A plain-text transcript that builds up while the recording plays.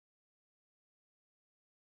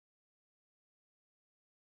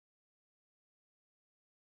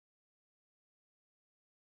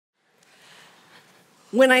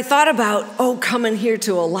When I thought about, oh, coming here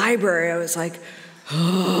to a library, I was like,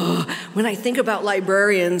 oh. When I think about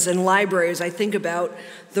librarians and libraries, I think about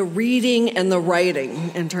the reading and the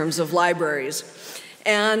writing in terms of libraries.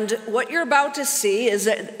 And what you're about to see is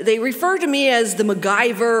that they refer to me as the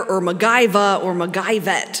MacGyver or MacGyva or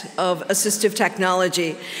MacGyvet of assistive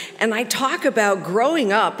technology. And I talk about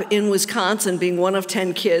growing up in Wisconsin, being one of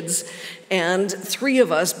 10 kids, and 3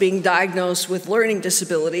 of us being diagnosed with learning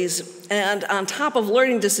disabilities, and on top of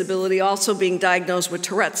learning disability, also being diagnosed with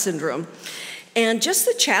Tourette's syndrome. And just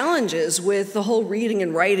the challenges with the whole reading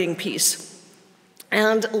and writing piece.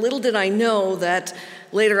 And little did I know that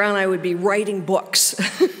later on I would be writing books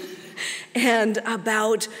and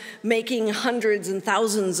about making hundreds and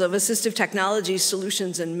thousands of assistive technology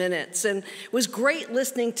solutions in minutes. And it was great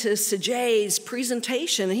listening to Sajay's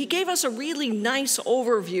presentation. He gave us a really nice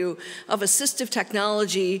overview of assistive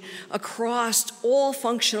technology across all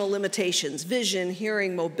functional limitations: vision,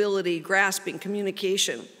 hearing, mobility, grasping,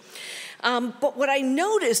 communication. But what I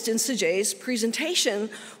noticed in Sajay's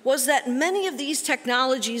presentation was that many of these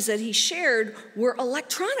technologies that he shared were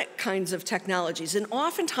electronic kinds of technologies. And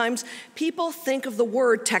oftentimes, people think of the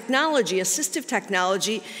word technology, assistive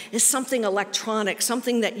technology, as something electronic,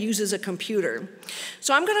 something that uses a computer.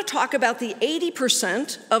 So I'm going to talk about the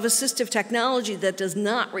 80% of assistive technology that does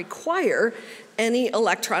not require any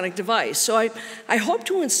electronic device. So I hope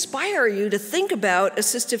to inspire you to think about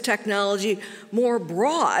assistive technology more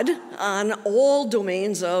broad on all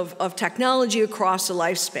domains of technology across the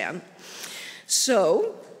lifespan.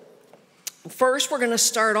 So first, we're going to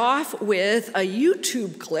start off with a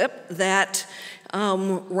YouTube clip that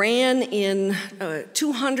ran in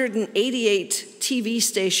 288 TV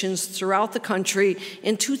stations throughout the country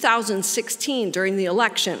in 2016 during the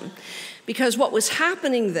election. Because what was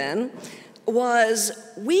happening then was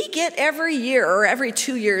we get every year, or every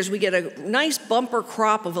 2 years, we get a nice bumper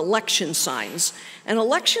crop of election signs. And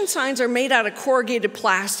election signs are made out of corrugated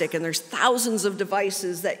plastic, and there's thousands of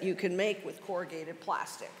devices that you can make with corrugated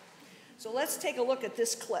plastic. So let's take a look at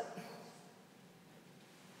this clip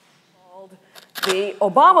called the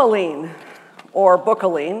Obama-line, or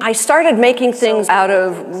Bookaline. I started making things out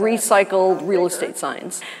of recycled real estate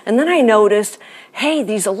signs. And then I noticed, hey,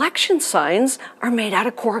 these election signs are made out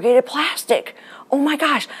of corrugated plastic. Oh my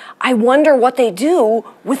gosh, I wonder what they do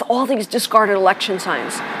with all these discarded election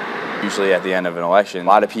signs. Usually at the end of an election, a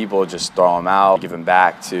lot of people just throw them out, give them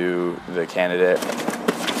back to the candidate.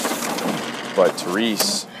 But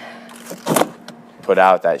Therese put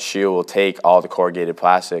out that she will take all the corrugated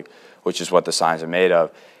plastic, which is what the signs are made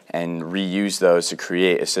of, and reuse those to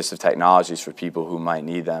create assistive technologies for people who might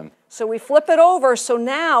need them. So we flip it over, so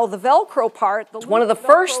now the Velcro part, one of the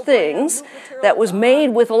first things that was made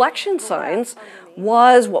with election signs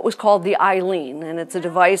was what was called the iLean, and it's a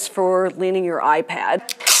device for leaning your iPad.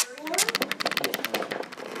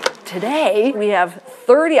 Today, we have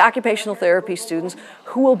 30 occupational therapy students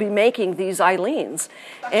who will be making these iLeans.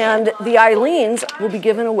 And the iLeans will be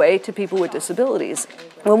given away to people with disabilities.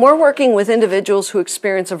 When we're working with individuals who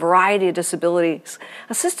experience a variety of disabilities,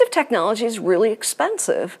 assistive technology is really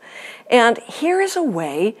expensive. And here is a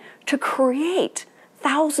way to create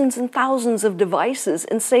thousands and thousands of devices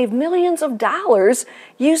and save millions of dollars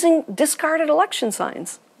using discarded election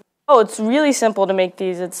signs. Oh, it's really simple to make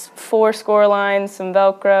these. It's 4 score lines, some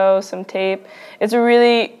Velcro, some tape. It's a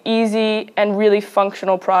really easy and really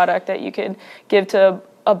functional product that you could give to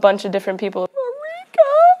a bunch of different people.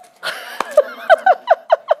 Marika!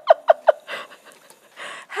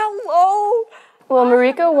 Hello! Well,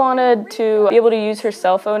 Marika wanted to be able to use her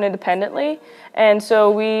cell phone independently, and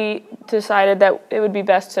so we decided that it would be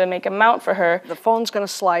best to make a mount for her. The phone's going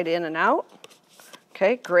to slide in and out.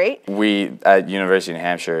 Okay, great. We at University of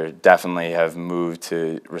Hampshire definitely have moved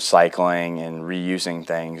to recycling and reusing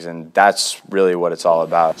things, and that's really what it's all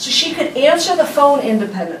about. So she could answer the phone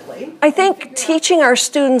independently. I think teaching our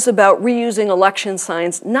students about reusing election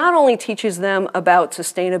signs not only teaches them about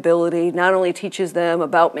sustainability, not only teaches them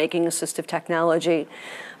about making assistive technology,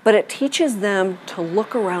 but it teaches them to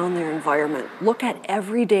look around their environment, look at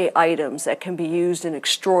everyday items that can be used in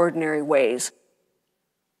extraordinary ways.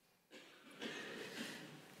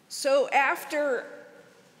 So after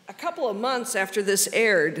a couple of months after this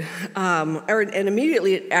aired, and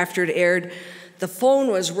immediately after it aired, the phone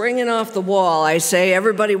was ringing off the wall. I say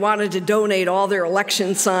everybody wanted to donate all their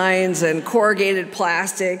election signs and corrugated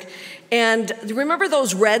plastic. And remember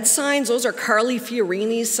those red signs? Those are Carly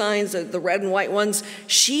Fiorini's signs, the red and white ones.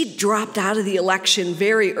 She dropped out of the election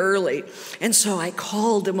very early. And so I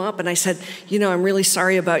called him up and I said, you know, I'm really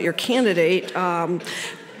sorry about your candidate.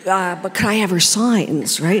 But could I have her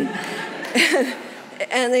signs, right?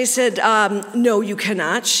 And they said, no, you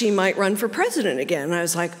cannot. She might run for president again. And I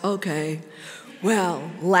was like, okay.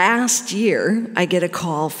 Well, last year, I get a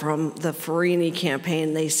call from the Farini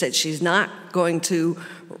campaign. They said she's not going to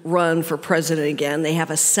run for president again. They have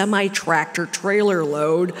a semi-tractor trailer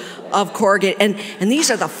load of corrugated. And these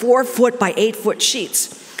are the 4-foot by 8-foot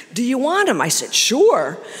sheets. Do you want them? I said,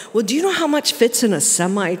 sure. Well, do you know how much fits in a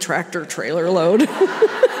semi-tractor trailer load?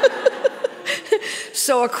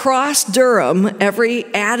 So across Durham,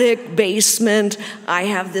 every attic, basement, I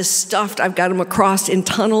have this stuffed. I've got them across in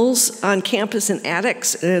tunnels on campus and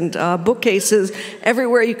attics and bookcases,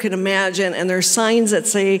 everywhere you can imagine. And there's signs that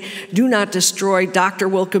say, do not destroy. Dr.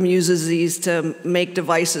 Wilkomm uses these to make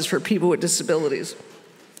devices for people with disabilities.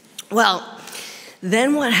 Well,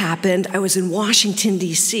 then what happened, I was in Washington,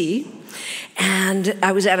 D.C., and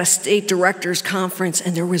I was at a state directors conference,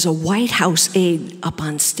 and there was a White House aide up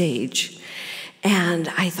on stage. And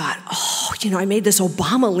I thought, oh, you know, I made this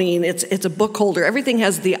Obama lean. It's a book holder. Everything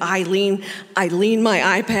has the I lean. I lean my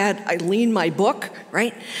iPad. I lean my book,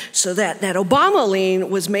 right? So that Obama lean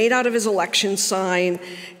was made out of his election sign.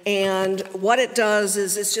 And what it does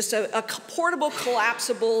is it's just a portable,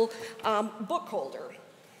 collapsible book holder.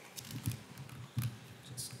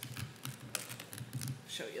 Just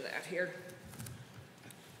show you that here.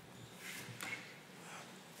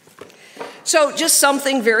 So just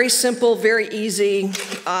something very simple, very easy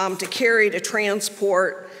to carry, to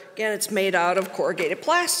transport. Again, it's made out of corrugated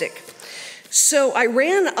plastic. So I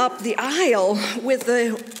ran up the aisle with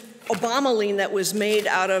the Obama lean that was made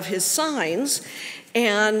out of his signs,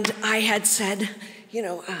 and I had said, you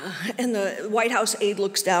know, and the White House aide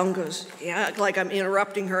looks down, goes, yeah, like I'm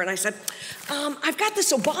interrupting her, and I said, I've got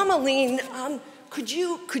this Obama lean. Could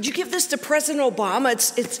you give this to President Obama?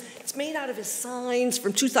 It's made out of his signs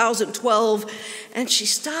from 2012. And she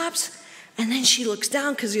stops, and then she looks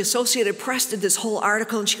down because the Associated Press did this whole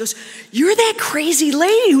article, and she goes, you're that crazy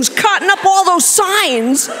lady who's cutting up all those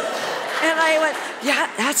signs. And I went, yeah,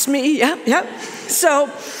 that's me, yeah. So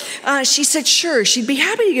she said, sure, she'd be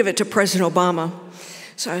happy to give it to President Obama.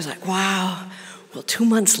 So I was like, wow. Well, 2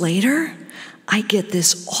 months later, I get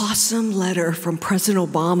this awesome letter from President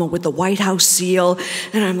Obama with the White House seal,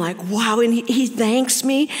 and I'm like, wow, and he thanks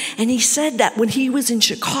me, and he said that when he was in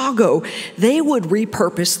Chicago, they would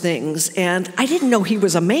repurpose things, and I didn't know he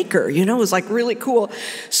was a maker, you know, it was like really cool.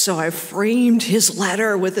 So I framed his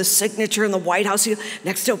letter with his signature and the White House seal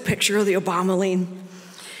next to a picture of the Obama lean.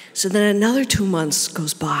 So then another 2 months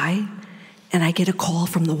goes by, and I get a call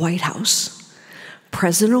from the White House.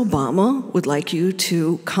 President Obama would like you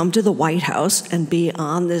to come to the White House and be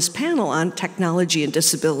on this panel on technology and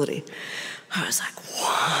disability. I was like,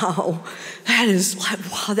 wow, that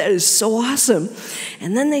is so awesome.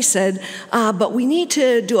 And then they said, but we need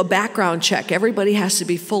to do a background check. Everybody has to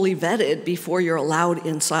be fully vetted before you're allowed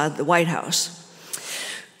inside the White House.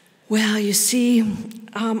 Well, you see,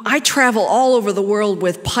 I travel all over the world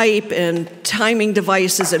with pipe and timing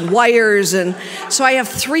devices and wires, and so I have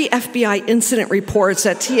 3 FBI incident reports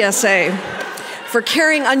at TSA for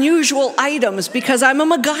carrying unusual items because I'm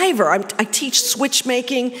a MacGyver. I teach switch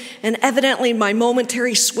making, and evidently my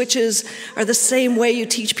momentary switches are the same way you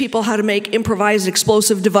teach people how to make improvised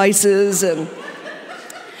explosive devices. And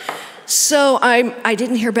so I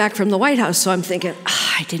didn't hear back from the White House, so I'm thinking,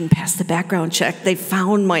 I didn't pass the background check. They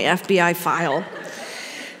found my FBI file.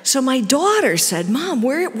 So my daughter said, Mom,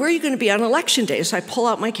 where are you going to be on Election Day? So I pull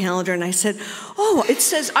out my calendar and I said, oh, it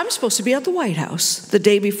says I'm supposed to be at the White House the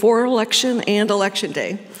day before election and Election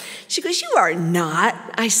Day. She goes, you are not.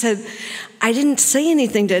 I said, I didn't say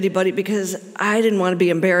anything to anybody because I didn't want to be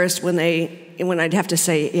embarrassed when I'd have to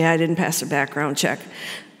say, yeah, I didn't pass the background check.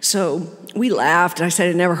 So we laughed, and I said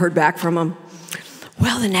I never heard back from them.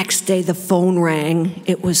 Well, the next day the phone rang.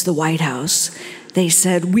 It was the White House. They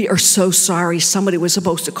said, we are so sorry. Somebody was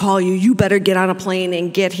supposed to call you. You better get on a plane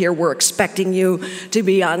and get here. We're expecting you to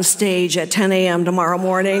be on stage at 10 a.m. tomorrow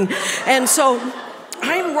morning. And so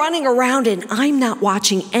I'm running around, and I'm not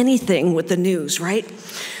watching anything with the news, right?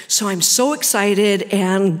 So I'm so excited,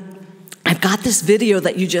 and I've got this video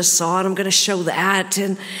that you just saw, and I'm going to show that.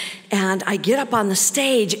 And I get up on the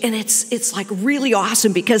stage, and it's like really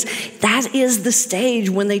awesome because that is the stage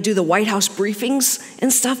when they do the White House briefings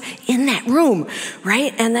and stuff in that room,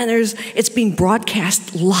 right? And then it's being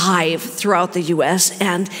broadcast live throughout the U.S.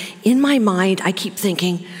 And in my mind, I keep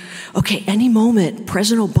thinking, okay, any moment,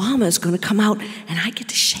 President Obama is going to come out, and I get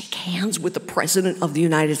to shake hands with the President of the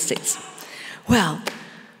United States. Well,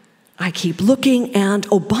 I keep looking, and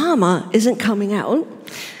Obama isn't coming out.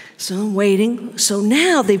 So I'm waiting. So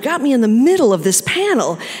now they've got me in the middle of this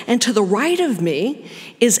panel, and to the right of me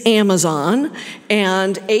is Amazon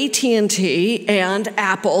and AT&T and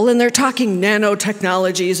Apple, and they're talking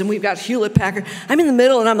nanotechnologies, and we've got Hewlett-Packard. I'm in the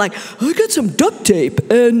middle, and I'm like, I got some duct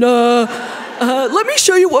tape, and let me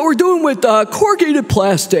show you what we're doing with corrugated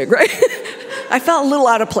plastic, right? I felt a little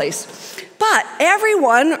out of place. But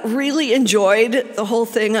everyone really enjoyed the whole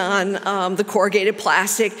thing on the corrugated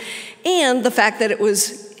plastic, and the fact that it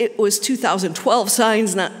was 2012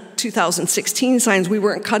 signs, not 2016 signs. We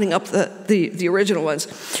weren't cutting up the original ones.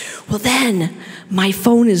 Well, then my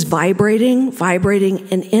phone is vibrating,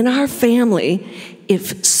 and in our family,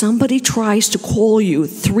 if somebody tries to call you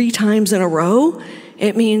 3 times in a row,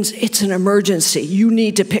 it means it's an emergency. You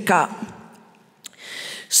need to pick up.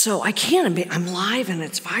 So I can't, I'm live and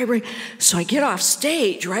it's vibrating. So I get off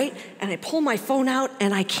stage, right? And I pull my phone out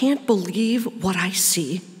and I can't believe what I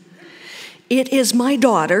see. It is my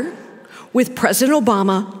daughter with President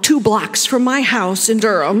Obama 2 blocks from my house in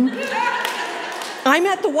Durham. I'm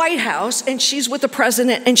at the White House and she's with the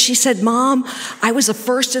president and she said, Mom, I was the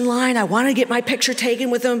first in line. I wanted to get my picture taken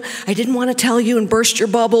with him. I didn't want to tell you and burst your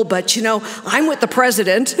bubble, but you know, I'm with the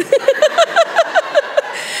president.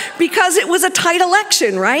 Because it was a tight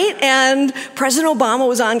election, right? And President Obama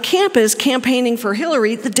was on campus campaigning for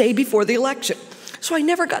Hillary the day before the election. So I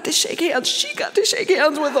never got to shake hands. She got to shake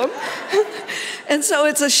hands with him. And so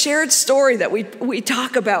it's a shared story that we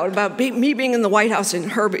talk about me being in the White House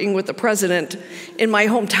and her being with the president in my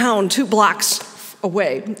hometown 2 blocks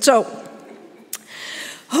away. So,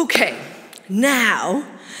 okay, now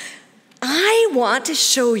I want to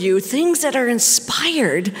show you things that are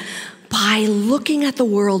inspired by looking at the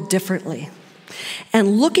world differently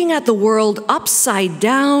and looking at the world upside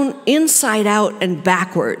down, inside out, and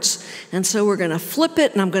backwards. And so we're going to flip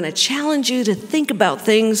it, and I'm going to challenge you to think about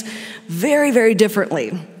things very, very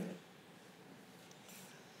differently.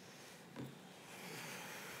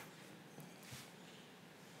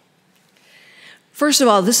 First of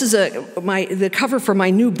all, this is the cover for my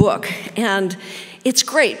new book, and it's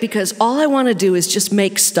great because all I want to do is just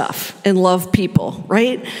make stuff and love people,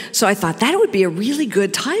 right? So I thought that would be a really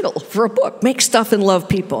good title for a book, Make Stuff and Love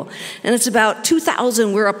People. And it's about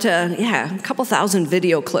 2,000, we're up to, a couple thousand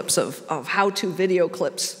video clips of how-to video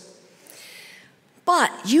clips.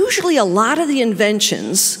 But usually a lot of the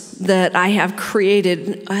inventions that I have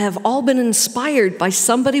created have all been inspired by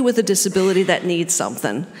somebody with a disability that needs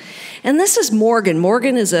something. And this is Morgan.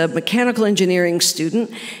 Morgan is a mechanical engineering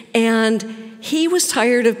student, and he was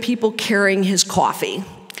tired of people carrying his coffee.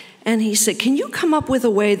 And he said, can you come up with a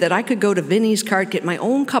way that I could go to Vinnie's Cart, get my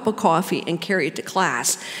own cup of coffee, and carry it to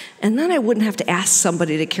class? And then I wouldn't have to ask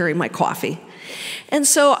somebody to carry my coffee. And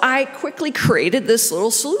so I quickly created this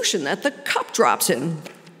little solution that the cup drops in.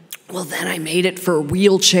 Well, then I made it for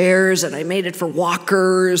wheelchairs, and I made it for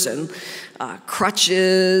walkers, and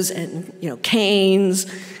crutches, and canes.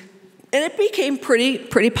 And it became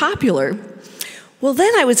pretty popular. Well,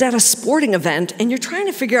 then I was at a sporting event, and you're trying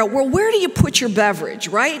to figure out, well, where do you put your beverage,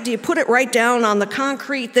 right? Do you put it right down on the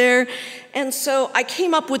concrete there? And so I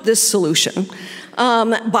came up with this solution.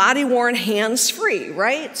 Body-worn, hands-free,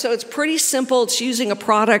 right? So it's pretty simple. It's using a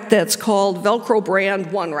product that's called Velcro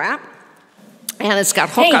brand One Wrap. And it's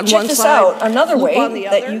got hook on one side. Check this out. Another way on the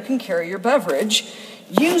other. that you can carry your beverage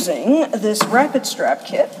using this rapid strap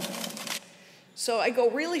kit. So I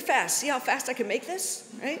go really fast. See how fast I can make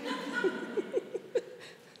this, right?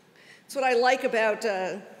 That's what I like about,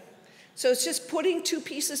 so it's just putting 2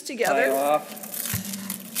 pieces together. Tie off.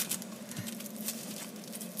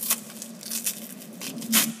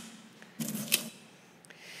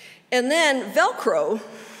 And then Velcro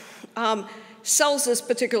sells this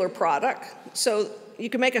particular product, so you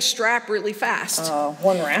can make a strap really fast.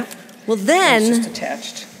 One wrap. Well, then it's just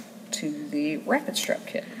attached to the rapid strap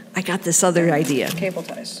kit. I got this other idea. Cable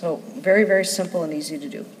ties. So very, very simple and easy to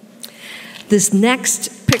do. This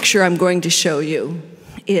next picture I'm going to show you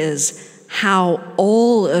is how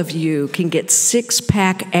all of you can get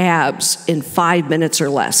 6-pack abs in 5 minutes or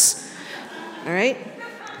less. All right?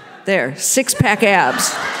 There, 6-pack abs,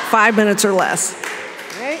 5 minutes or less.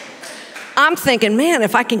 All right? I'm thinking, man,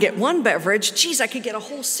 if I can get 1 beverage, geez, I could get a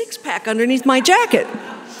whole 6-pack underneath my jacket.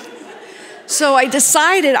 So I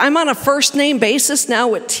decided I'm on a first-name basis now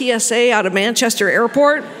with TSA out of Manchester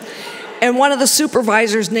Airport. And one of the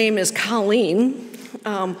supervisors' name is Colleen,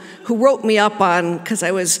 who wrote me up on, because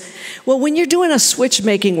when you're doing a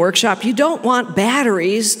switch-making workshop, you don't want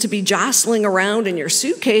batteries to be jostling around in your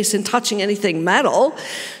suitcase and touching anything metal.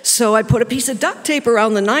 So I put a piece of duct tape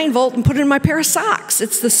around the 9-volt and put it in my pair of socks.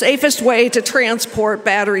 It's the safest way to transport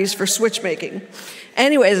batteries for switch-making.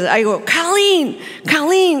 Anyways, I go, Colleen,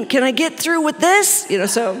 can I get through with this?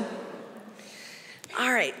 So,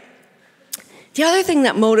 all right. The other thing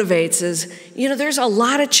that motivates is, there's a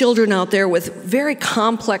lot of children out there with very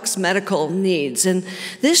complex medical needs, and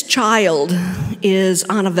this child is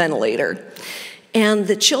on a ventilator. And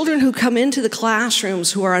the children who come into the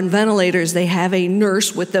classrooms who are on ventilators, they have a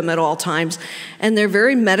nurse with them at all times, and they're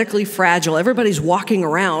very medically fragile. Everybody's walking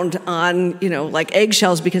around on, like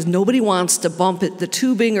eggshells because nobody wants to bump the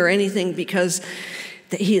tubing or anything because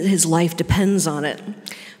his life depends on it.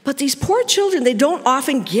 But these poor children, they don't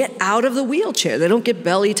often get out of the wheelchair. They don't get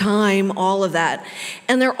belly time, all of that.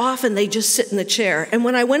 And they just sit in the chair. And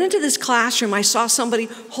when I went into this classroom, I saw somebody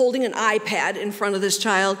holding an iPad in front of this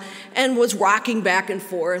child and was rocking back and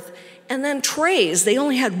forth. And then trays, they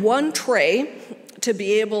only had one tray to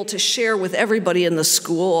be able to share with everybody in the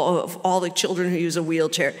school of all the children who use a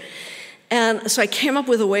wheelchair. And so I came up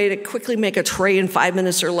with a way to quickly make a tray in 5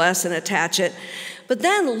 minutes or less and attach it. But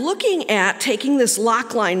then looking at taking this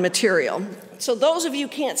lock line material. So those of you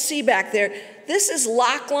who can't see back there, this is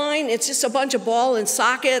lock line. It's just a bunch of ball and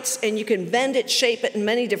sockets, and you can bend it, shape it in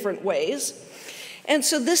many different ways. And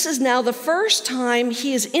so this is now the first time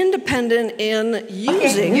he is independent in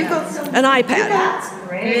using an iPad.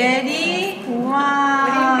 Ready?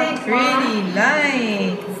 Wow. What do you think, Mom? Pretty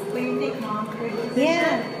light. What do you think, Mom?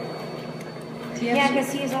 Yeah. Yeah,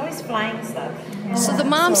 because he's always flying stuff. So the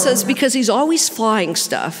mom says because he's always flying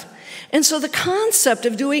stuff. And so the concept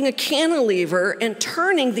of doing a cantilever and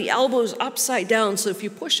turning the elbows upside down, so if you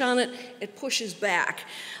push on it, it pushes back,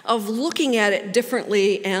 of looking at it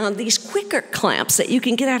differently, and these quicker clamps that you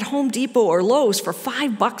can get at Home Depot or Lowe's for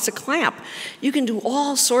 $5 a clamp. You can do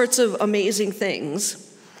all sorts of amazing things.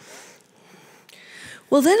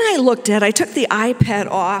 Well, then I took the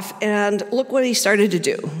iPad off, and look what he started to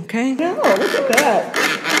do, okay? No, look at that.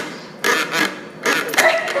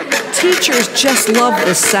 Teachers just love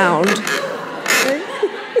this sound.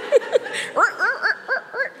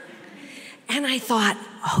 And I thought,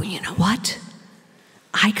 oh, you know what?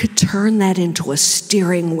 I could turn that into a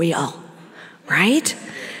steering wheel, right?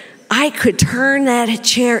 I could turn that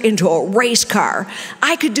chair into a race car.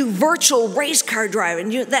 I could do virtual race car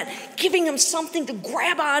driving, giving them something to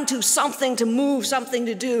grab onto, something to move, something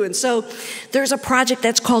to do. And so there's a project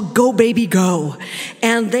that's called Go Baby Go.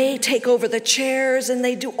 And they take over the chairs and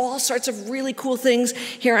they do all sorts of really cool things.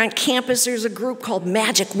 Here on campus, there's a group called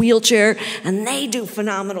Magic Wheelchair, and they do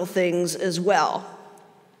phenomenal things as well.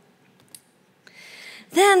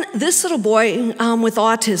 Then this little boy with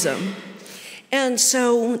autism. And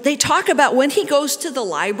so they talk about when he goes to the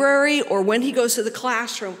library or when he goes to the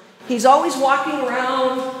classroom, he's always walking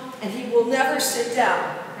around and he will never sit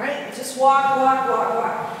down, right? Just walk, walk, walk,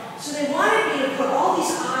 walk. So they wanted me to put all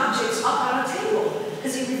these objects up on a table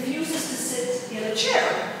because he refuses to sit in a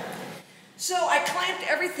chair. So I clamped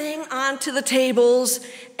everything onto the tables,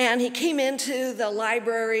 and he came into the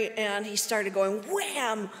library and he started going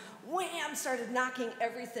wham, wham, started knocking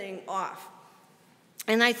everything off.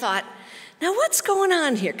 And I thought, now what's going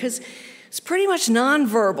on here? Because it's pretty much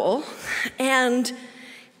nonverbal, and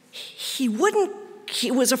he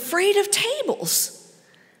was afraid of tables.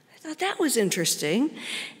 I thought that was interesting.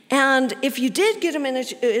 And if you did get him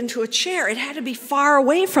into a chair, it had to be far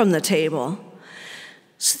away from the table.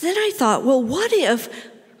 So then I thought, well, what if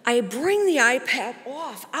I bring the iPad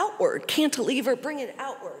outward, cantilever, bring it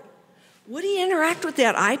outward? Would he interact with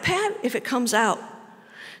that iPad if it comes out?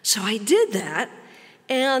 So I did that.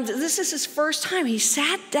 And this is his first time. He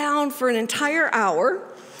sat down for an entire hour,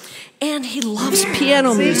 and he loves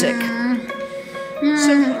piano music.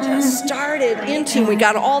 So he just started we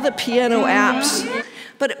got all the piano apps,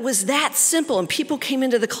 but it was that simple. And people came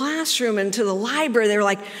into the classroom and to the library, they were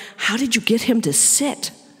like, how did you get him to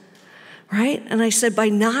sit? Right? And I said, by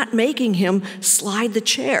not making him slide the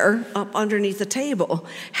chair up underneath the table,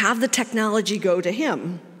 have the technology go to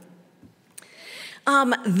him.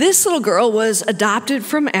 This little girl was adopted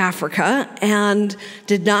from Africa and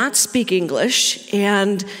did not speak English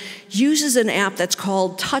and uses an app that's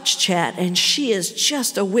called Touch Chat, and she is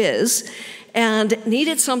just a whiz and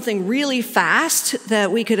needed something really fast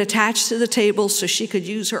that we could attach to the table so she could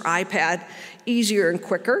use her iPad easier and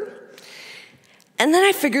quicker. And then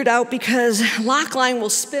I figured out, because Lockline will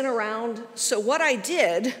spin around, so what I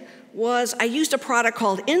did was I used a product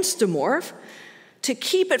called Instamorph to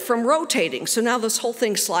keep it from rotating. So now this whole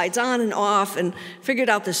thing slides on and off, and figured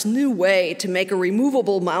out this new way to make a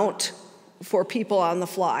removable mount for people on the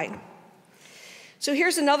fly. So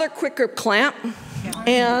here's another quick grip clamp,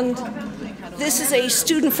 and this is a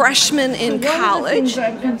student freshman in college. One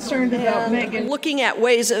of the things I'm concerned about, Megan, looking at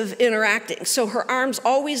ways of interacting. So her arm's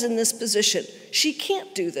always in this position. She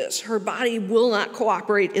can't do this. Her body will not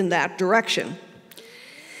cooperate in that direction.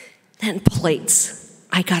 Then plates.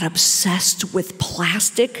 I got obsessed with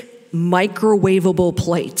plastic microwavable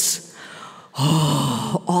plates.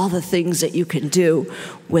 Oh, all the things that you can do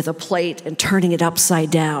with a plate and turning it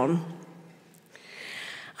upside down.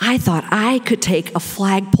 I thought I could take a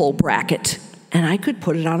flagpole bracket and I could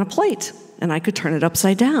put it on a plate and I could turn it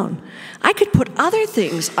upside down. I could put other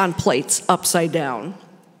things on plates upside down.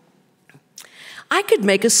 I could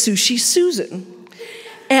make a sushi Susan.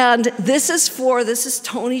 And this is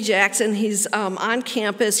Tony Jackson. He's on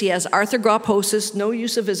campus. He has arthrogryposis, no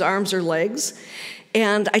use of his arms or legs.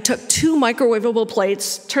 And I took 2 microwavable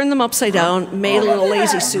plates, turned them upside down, made a little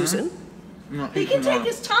lazy Susan. No, He can take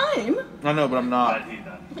his time. I know, but I'm not.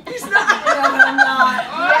 He's not. I'm not.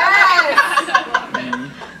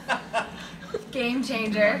 Yes! Game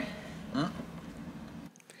changer.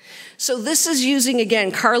 So this is using,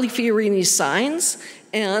 again, Carly Fiorini's signs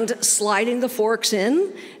and sliding the forks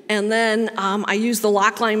in. And then I used the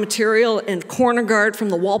lock line material and corner guard from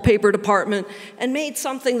the wallpaper department and made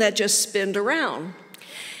something that just spinned around.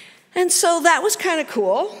 And so that was kind of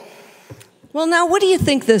cool. Well, now what do you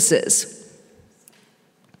think this is?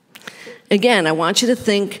 Again, I want you to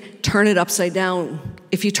think, turn it upside down.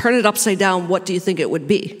 If you turn it upside down, what do you think it would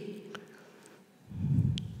be?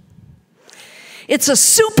 It's a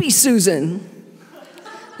soupy Susan.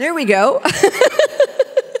 There we go.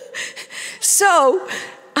 So,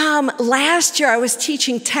 last year I was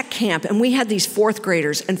teaching tech camp, and we had these 4th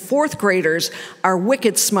graders, and 4th graders are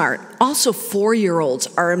wicked smart. Also, 4-year-olds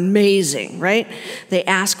are amazing, right? They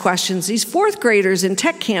ask questions. These 4th graders in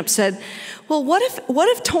tech camp said, well, what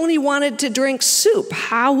if Tony wanted to drink soup?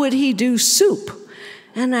 How would he do soup?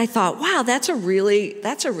 And I thought, wow, that's a really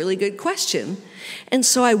good question. And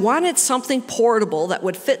so I wanted something portable that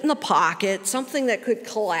would fit in the pocket, something that could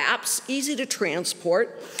collapse, easy to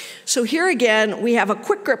transport. So here again, we have a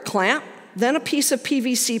quick grip clamp, then a piece of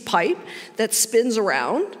PVC pipe that spins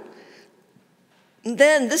around. And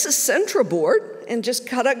then this is centerboard, and just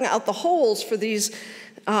cutting out the holes for these,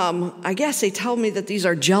 I guess they tell me that these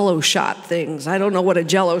are Jell-O shot things. I don't know what a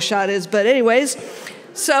Jell-O shot is, but anyways.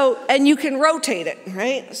 So, and you can rotate it,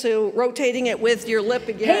 right? So rotating it with your lip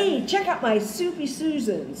again. Hey, check out my soupy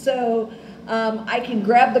Susan. So I can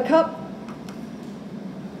grab the cup,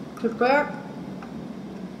 put it back,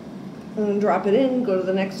 and drop it in, go to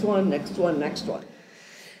the next one, next one, next one.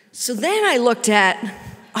 So then I looked at,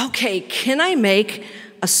 okay, can I make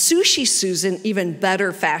a sushi Susan even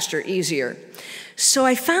better, faster, easier? So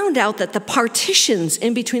I found out that the partitions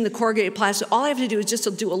in between the corrugated plastic, all I have to do is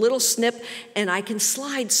just do a little snip, and I can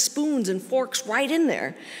slide spoons and forks right in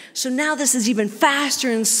there. So now this is even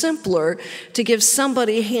faster and simpler to give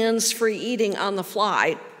somebody hands-free eating on the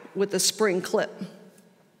fly with a spring clip.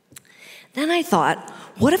 Then I thought,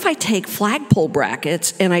 what if I take flagpole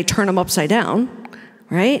brackets and I turn them upside down,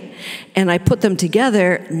 right? And I put them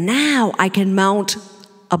together. Now I can mount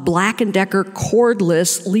a Black & Decker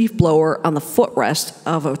cordless leaf blower on the footrest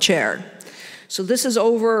of a chair. So this is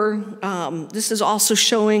this is also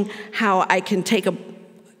showing how I can take a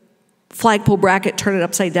flagpole bracket, turn it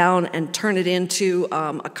upside down, and turn it into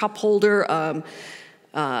a cup holder,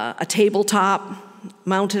 a tabletop,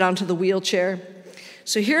 mount it onto the wheelchair.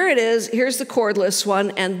 So here it is, here's the cordless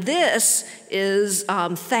one, and this is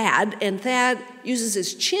Thad, and Thad uses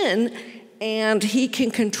his chin, and he can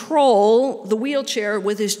control the wheelchair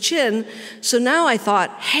with his chin. So now I thought,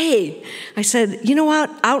 hey, I said, you know what,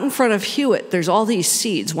 out in front of Hewitt, there's all these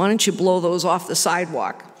seeds. Why don't you blow those off the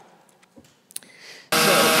sidewalk?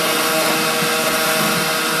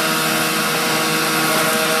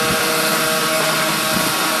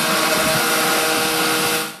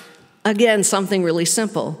 Again, something really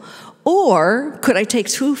simple. Or could I take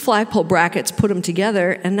 2 flagpole brackets, put them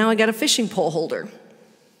together, and now I got a fishing pole holder.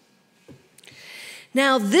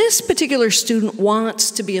 Now, this particular student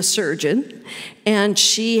wants to be a surgeon, and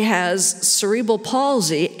she has cerebral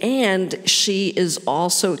palsy, and she is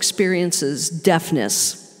also experiences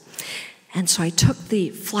deafness. And so I took the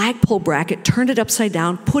flagpole bracket, turned it upside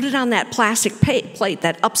down, put it on that plastic plate,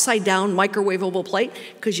 that upside down microwavable plate,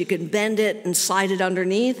 because you can bend it and slide it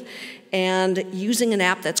underneath. And using an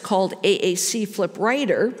app that's called AAC Flip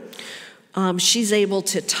Writer, she's able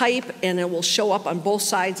to type, and it will show up on both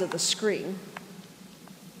sides of the screen.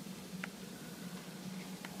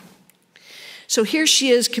 So here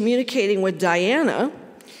she is communicating with Diana,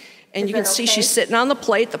 and you can see she's sitting on the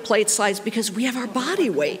plate slides because we have our body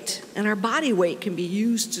weight, and our body weight can be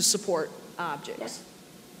used to support objects.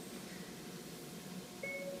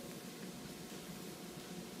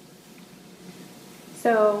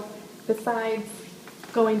 So besides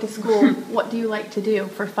going to school, what do you like to do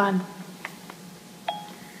for fun?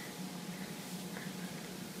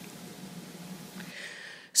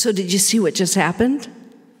 So did you see what just happened?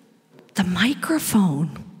 The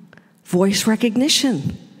microphone, voice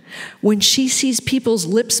recognition. When she sees people's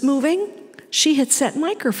lips moving, she hits that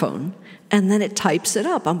microphone, and then it types it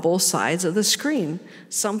up on both sides of the screen.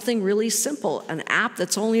 Something really simple, an app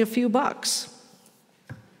that's only a few bucks.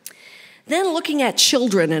 Then looking at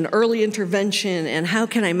children and early intervention and how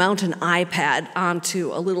can I mount an iPad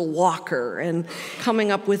onto a little walker, and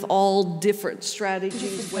coming up with all different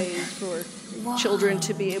strategies, ways for children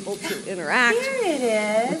to be able to interact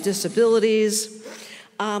with disabilities.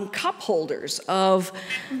 Cup holders of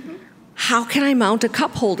how can I mount a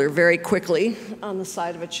cup holder very quickly on the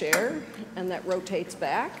side of a chair, and that rotates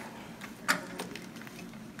back.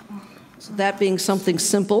 So that being something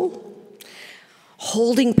simple.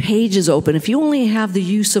 Holding pages open. If you only have the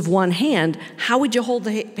use of one hand, how would you hold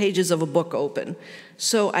the pages of a book open?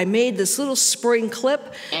 So I made this little spring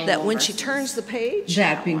clip that when she turns the page...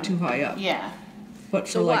 That being too high up. Yeah. But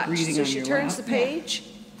for So like watch. reading So on she your turns lap. the page,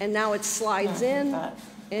 and now it slides in, that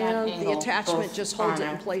and the angle attachment both just holds it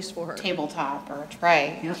on in place for her. Tabletop or a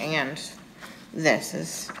tray, Yep. and this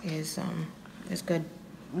is good.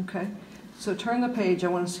 Okay. So turn the page. I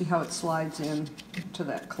want to see how it slides in to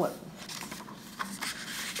that clip.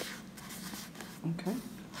 Okay.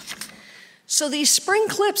 So these spring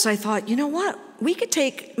clips, I thought, you know what? We could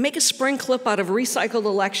make a spring clip out of recycled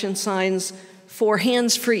election signs for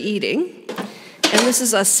hands-free eating. And this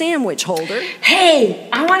is a sandwich holder. Hey,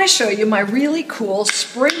 I want to show you my really cool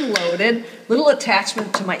spring-loaded little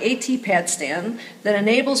attachment to my AT pad stand that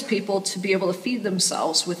enables people to be able to feed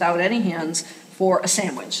themselves without any hands for a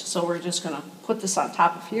sandwich. So we're just going to put this on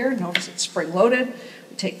top of here. Notice it's spring-loaded.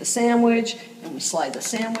 We take the sandwich and we slide the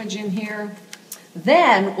sandwich in here.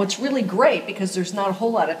 Then, what's really great, because there's not a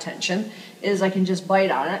whole lot of tension, is I can just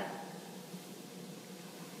bite on it.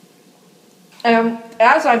 And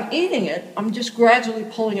as I'm eating it, I'm just gradually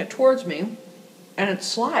pulling it towards me, and it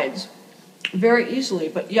slides very easily,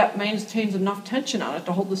 but yet maintains enough tension on it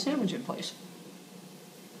to hold the sandwich in place.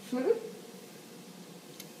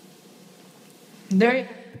 There.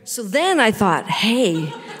 So then I thought,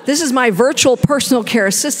 hey, this is my virtual personal care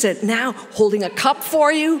assistant now holding a cup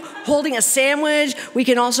for you, holding a sandwich. We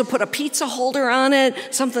can also put a pizza holder on it,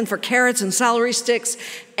 something for carrots and celery sticks.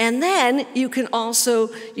 And then you can also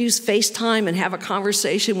use FaceTime and have a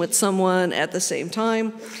conversation with someone at the same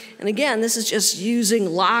time. And again, this is just using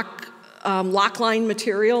lock-line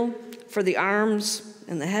material for the arms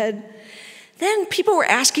and the head. Then people were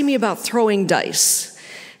asking me about throwing dice.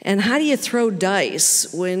 And how do you throw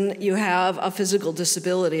dice when you have a physical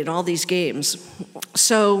disability in all these games?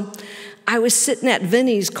 So I was sitting at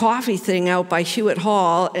Vinny's coffee thing out by Hewitt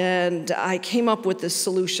Hall, and I came up with this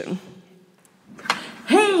solution.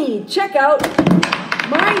 Hey, check out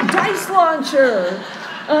my dice launcher.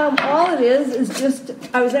 All it is just,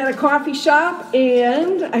 I was at a coffee shop,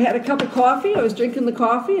 and I had a cup of coffee. I was drinking the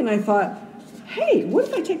coffee, and I thought, hey, what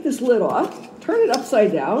if I take this lid off, turn it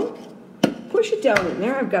upside down, push it down in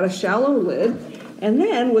there. I've got a shallow lid. And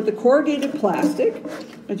then with the corrugated plastic,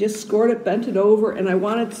 I just scored it, bent it over, and I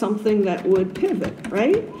wanted something that would pivot,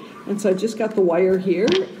 right? And so I just got the wire here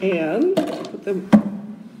and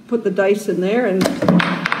put the dice in there and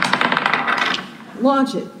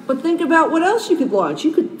launch it. But think about what else you could launch.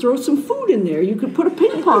 You could throw some food in there. You could put a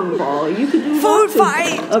ping pong ball. You could do food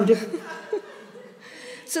fight of different.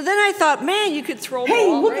 So then I thought, man, you could throw a ball. Hey,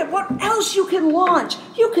 look at what else you can launch.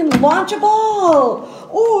 You can launch a ball,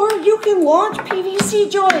 or you can launch PVC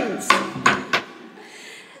joints.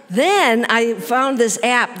 Then I found this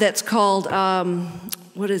app that's called,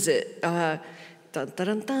 what is it?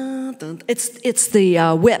 It's the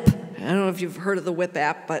Whip. I don't know if you've heard of the Whip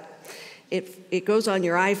app, but it goes on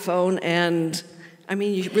your iPhone, and I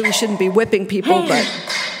mean, you really shouldn't be whipping people, but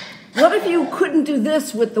what if you couldn't do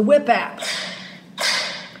this with the Whip app?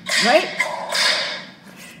 Right?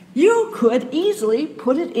 You could easily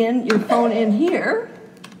put it in your phone in here.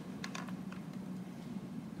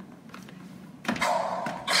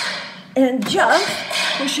 And just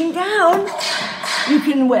pushing down, you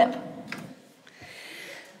can whip.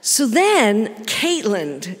 So then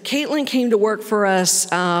Caitlin came to work for us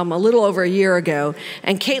a little over a year ago,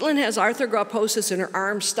 and Caitlin has arthrogryposis and her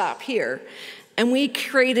arms stop here. And we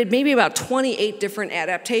created maybe about 28 different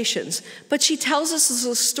adaptations. But she tells us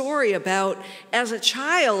this story about, as a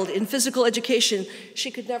child in physical education,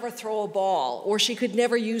 she could never throw a ball, or she could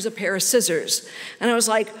never use a pair of scissors. And I was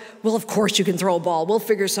like, well, of course you can throw a ball. We'll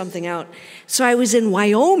figure something out. So I was in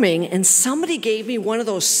Wyoming, and somebody gave me one of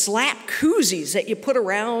those slap koozies that you put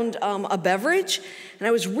around a beverage. And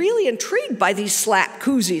I was really intrigued by these slap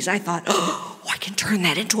koozies. I thought, oh, I can turn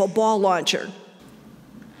that into a ball launcher.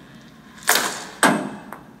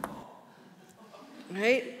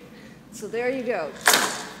 Right? So there you go.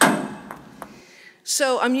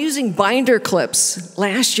 So I'm using binder clips.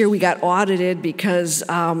 Last year we got audited because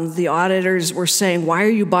the auditors were saying, why are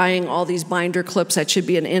you buying all these binder clips? That should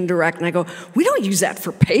be an indirect. And I go, we don't use that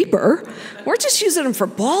for paper. We're just using them for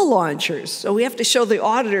ball launchers. So we have to show the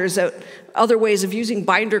auditors that other ways of using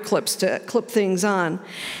binder clips to clip things on.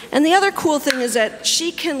 And the other cool thing is that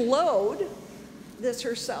she can load this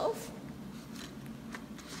herself.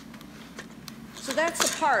 So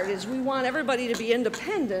that's the part, is we want everybody to be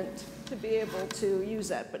independent to be able to use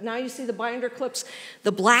that. But now you see the binder clips.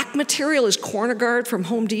 The black material is corner guard from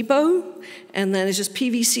Home Depot, and then it's just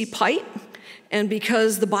PVC pipe. And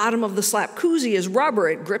because the bottom of the slap koozie is rubber,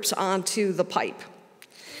 it grips onto the pipe.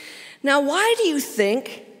 Now, why do you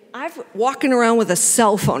think I'm walking around with a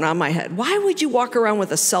cell phone on my head? Why would you walk around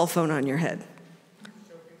with a cell phone on your head?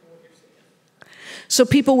 So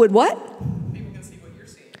people would what? People can see what you're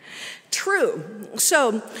seeing. True.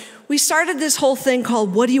 So we started this whole thing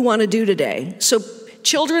called What Do You Want to Do Today? So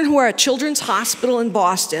children who are at Children's Hospital in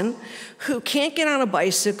Boston who can't get on a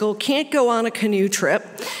bicycle, can't go on a canoe trip.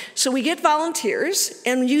 So we get volunteers,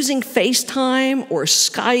 and using FaceTime or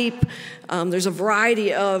Skype, there's a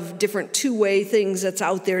variety of different two-way things that's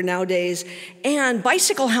out there nowadays. And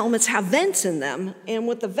bicycle helmets have vents in them. And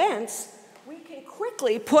with the vents, we can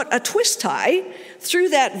quickly put a twist tie through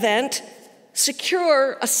that vent,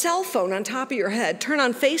 secure a cell phone on top of your head, turn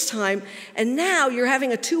on FaceTime, and now you're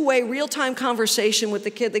having a two-way real-time conversation with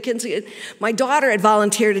the kid. My daughter had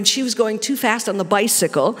volunteered, and she was going too fast on the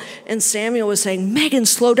bicycle, and Samuel was saying, Megan,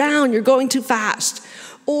 slow down, you're going too fast.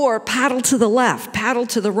 Or paddle to the left, paddle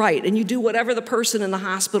to the right, and you do whatever the person in the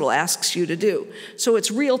hospital asks you to do. So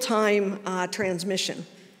it's real-time transmission.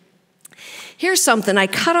 Here's something. I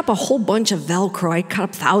cut up a whole bunch of Velcro. I cut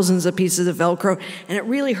up thousands of pieces of Velcro, and it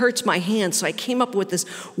really hurts my hands, so I came up with this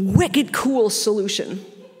wicked cool solution.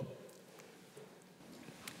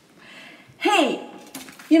 Hey,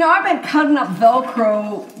 you know, I've been cutting up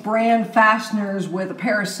Velcro brand fasteners with a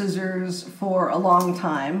pair of scissors for a long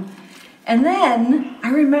time. And then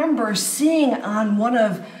I remember seeing on one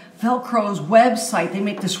of Velcro's website, they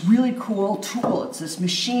make this really cool tool. It's this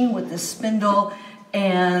machine with this spindle,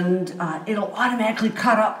 and it'll automatically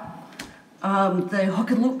cut up the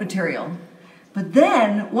hook and loop material. But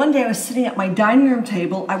then one day I was sitting at my dining room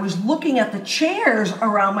table, I was looking at the chairs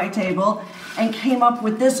around my table and came up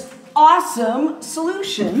with this awesome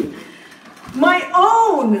solution, my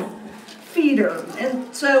own feeder.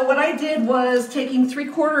 And so what I did was taking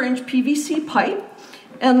 3/4 inch PVC pipe,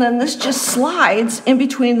 and then this just slides in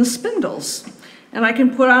between the spindles. And I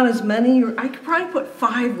can put on as many, I could probably put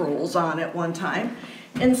 5 rolls on at one time.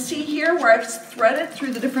 And see here where I've threaded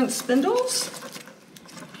through the different spindles?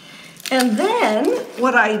 And then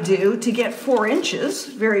what I do to get 4 inches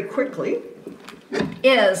very quickly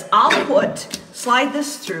is I'll slide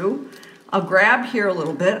this through, I'll grab here a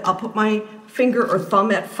little bit, I'll put my finger or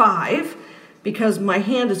thumb at 5 because my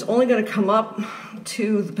hand is only going to come up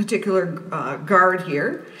to the particular guard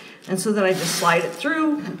here. And so then I just slide it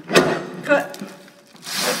through, cut.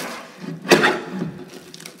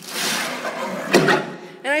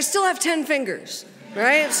 And I still have 10 fingers,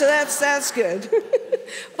 right? So that's good.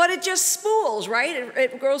 But it just spools, right?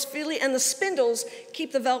 It grows freely, and the spindles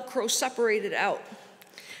keep the Velcro separated out.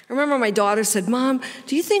 I remember my daughter said, Mom,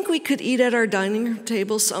 do you think we could eat at our dining room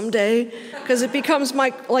table someday? Because it becomes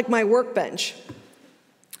like my workbench.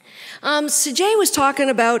 Sajay was talking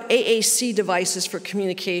about AAC devices for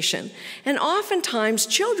communication. And oftentimes,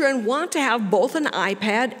 children want to have both an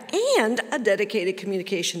iPad and a dedicated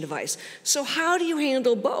communication device. So how do you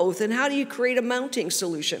handle both, and how do you create a mounting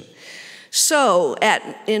solution? So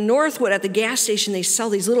in Northwood, at the gas station, they sell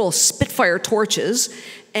these little Spitfire torches,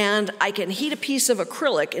 and I can heat a piece of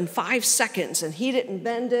acrylic in 5 seconds and heat it and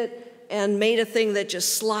bend it, and made a thing that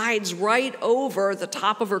just slides right over the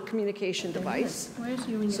top of her communication device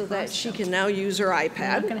so that she can now use her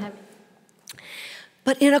iPad.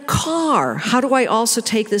 But in a car, how do I also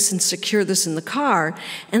take this and secure this in the car?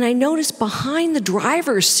 And I noticed behind the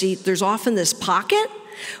driver's seat, there's often this pocket.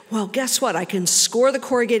 Well, guess what? I can score the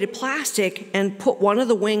corrugated plastic and put one of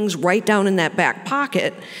the wings right down in that back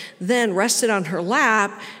pocket, then rest it on her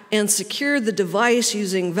lap and secure the device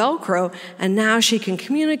using Velcro, and now she can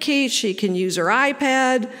communicate, she can use her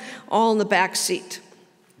iPad, all in the back seat.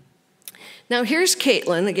 Now here's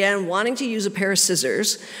Caitlin, again, wanting to use a pair of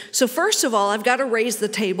scissors. So first of all, I've got to raise the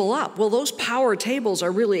table up. Well, those power tables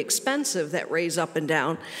are really expensive that raise up and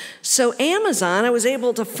down. So Amazon, I was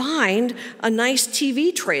able to find a nice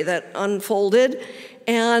TV tray that unfolded,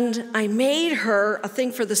 and I made her a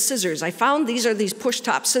thing for the scissors. I found these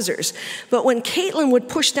push-top scissors. But when Caitlin would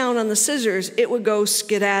push down on the scissors, it would go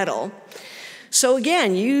skedaddle. So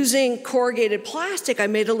again, using corrugated plastic, I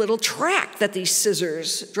made a little track that these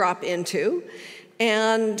scissors drop into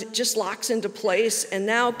and just locks into place. And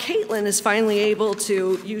now Caitlin is finally able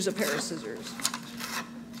to use a pair of scissors.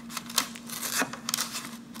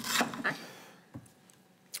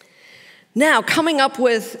 Now, coming up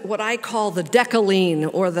with what I call the decaline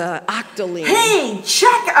or the octaline. Hey,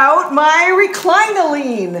 check out my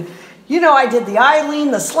reclinaline. You know, I did the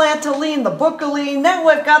I-lean, the slantaline, the bookaline, then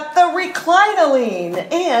we've got the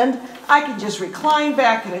reclinaline. And I can just recline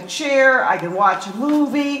back in a chair, I can watch a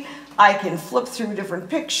movie, I can flip through different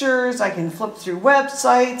pictures, I can flip through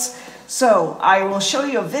websites. So I will show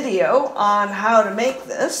you a video on how to make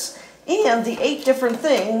this and the 8 different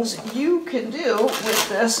things you can do with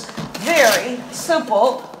this very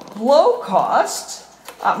simple, low cost,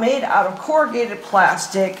 made out of corrugated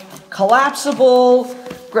plastic, collapsible,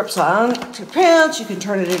 grips on to pants. You can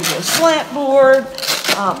turn it into a slant board.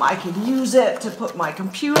 I can use it to put my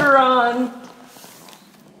computer on.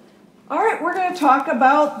 All right, we're going to talk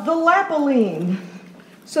about the Lapoline.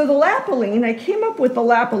 So the Lapoline, I came up with the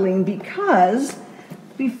Lapoline because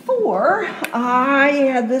before I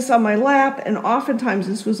had this on my lap, and oftentimes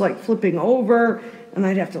this was like flipping over and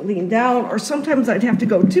I'd have to lean down, or sometimes I'd have to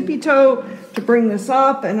go tippy-toe to bring this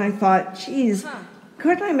up, and I thought, geez,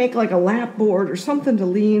 couldn't I make like a lap board or something to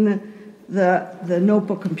lean the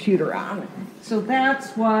notebook computer on? So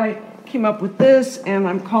that's why I came up with this, and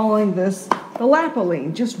I'm calling this the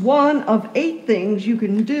Lapoline. Just one of 8 things you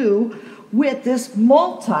can do with this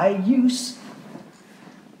multi-use,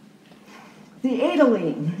 the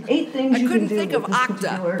Adaline. 8 things you can do with this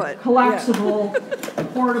particular collapsible,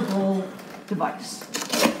 portable device.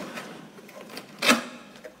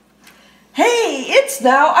 Hey, it's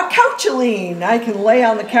now a couchaline. I can lay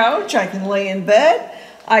on the couch, I can lay in bed,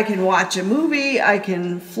 I can watch a movie, I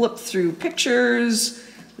can flip through pictures.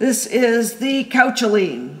 This is the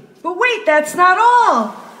couchaline. But wait, that's not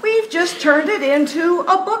all. We've just turned it into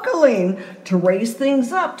a bookaline to raise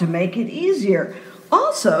things up, to make it easier.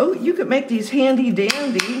 Also, you could make these handy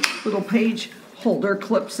dandy little page holder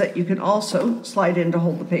clips that you can also slide in to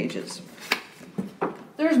hold the pages.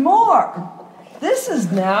 There's more. This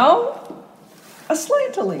is now a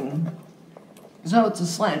slantaline. So it's a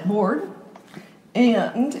slant board,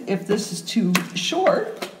 and if this is too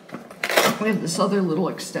short, we have this other little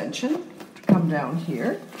extension to come down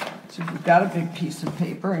here. So if you've got a big piece of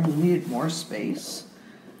paper and you need more space,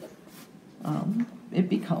 it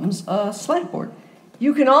becomes a slant board.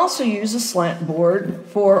 You can also use a slant board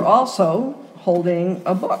for also holding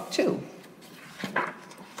a book too.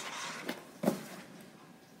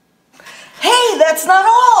 Hey, that's not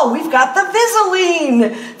all. We've got the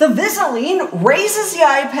Visaline. The Visaline raises the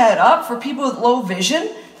iPad up for people with low vision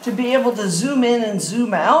to be able to zoom in and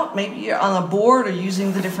zoom out. Maybe you're on a board or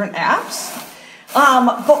using the different apps.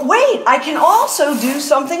 But wait, I can also do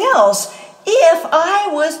something else. If I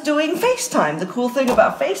was doing FaceTime, the cool thing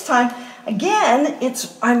about FaceTime, again,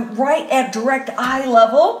 I'm right at direct eye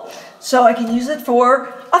level, so I can use it for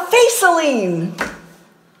a Facealine.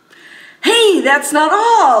 Hey, that's not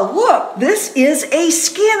all. Look, this is a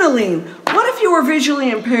Scanaline. What if you were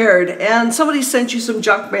visually impaired and somebody sent you some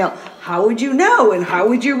junk mail? How would you know and how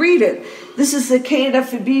would you read it? This is the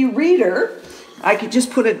KNFB reader. I could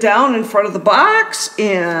just put it down in front of the box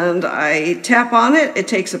and I tap on it, it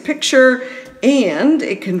takes a picture and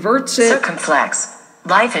it converts it. Circumflex,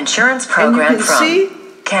 life insurance program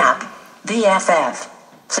from CAP, VFF.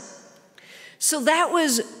 So that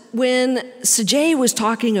was when Sajay was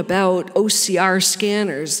talking about OCR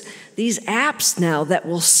scanners. These apps now that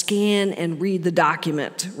will scan and read the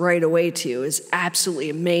document right away to you is absolutely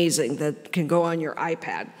amazing, that can go on your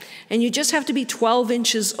iPad. And you just have to be 12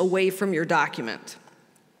 inches away from your document.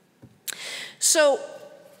 So,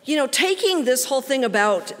 you know, taking this whole thing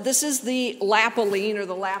about, this is the Lapoline or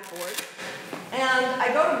the lapboard, and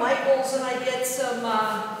I go to Michael's and I get some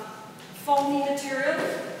foamy material,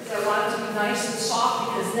 because I want it to be nice and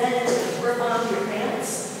soft, because then it will grip onto your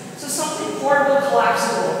pants. So something portable,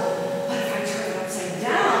 collapsible. But if I turn it upside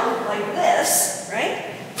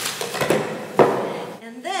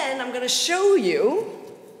And then I'm going to show you,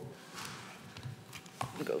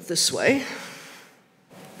 I'll go this way.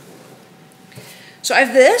 So I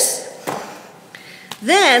have this,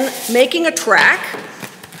 then making a track.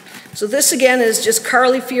 So this again is just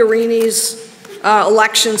Carly Fiorini's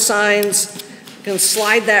election signs. You can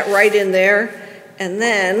slide that right in there, and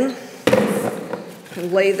then you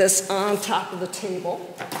can lay this on top of the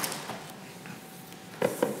table.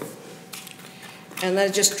 And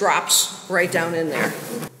then it just drops right down in there.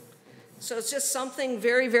 So it's just something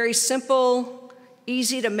very, very simple,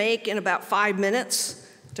 easy to make in about 5 minutes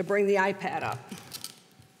to bring the iPad up.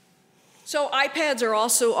 So iPads are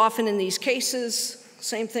also often in these cases.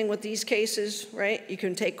 Same thing with these cases, right? You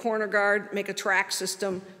can take corner guard, make a track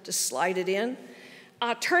system to slide it in.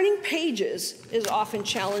 Turning pages is often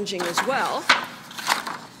challenging as well.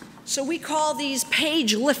 So we call these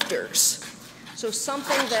page lifters. So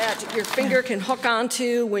something that your finger can hook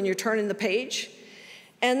onto when you're turning the page.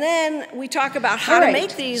 And then we talk about how to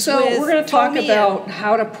make these. So with we're going to talk foamy about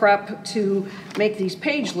how to prep to make these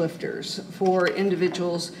page lifters for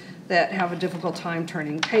individuals that have a difficult time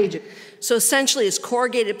turning pages. So essentially it's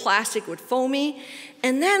corrugated plastic with foamy.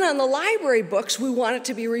 And then on the library books, we want it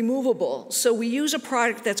to be removable. So we use a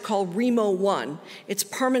product that's called Remo 1. It's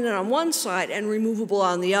permanent on one side and removable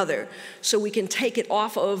on the other. So we can take it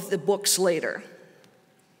off of the books later.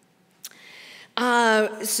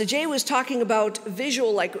 So Jay was talking about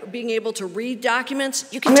visual, like being able to read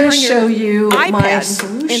documents. You can turn your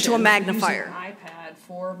iPad into a magnifier. iPad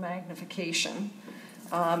for magnification.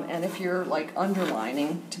 And if you're like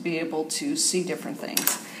underlining, to be able to see different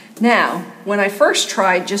things. Now, when I first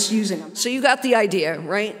tried just using them. So you got the idea,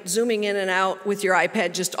 right? Zooming in and out with your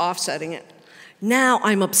iPad, just offsetting it. Now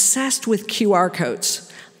I'm obsessed with QR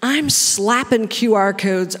codes. I'm slapping QR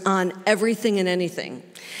codes on everything and anything.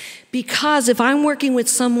 Because if I'm working with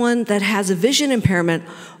someone that has a vision impairment,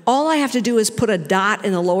 all I have to do is put a dot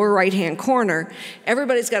in the lower right-hand corner.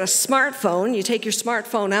 Everybody's got a smartphone. You take your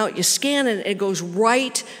smartphone out, you scan it, it goes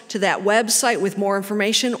right to that website with more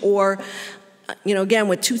information. Or, you know, again,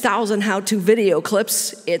 with 2,000 how-to video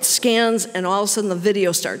clips, it scans and all of a sudden the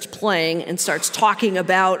video starts playing and starts talking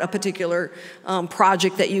about a particular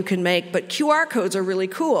project that you can make. But QR codes are really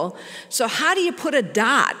cool. So how do you put a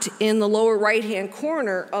dot in the lower right-hand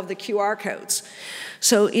corner of the QR codes?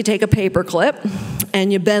 So you take a paper clip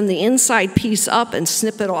and you bend the inside piece up and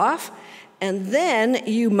snip it off, and then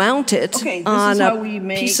you mount it on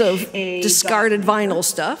a piece of discarded vinyl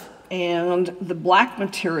stuff. And the black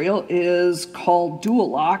material is called Dual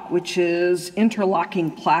Lock, which is interlocking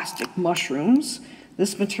plastic mushrooms.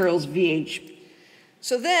 This material is VHB.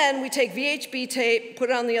 So then we take VHB tape, put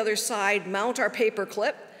it on the other side, mount our paper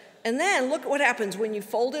clip, and then look at what happens when you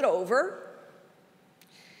fold it over.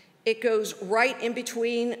 It goes right in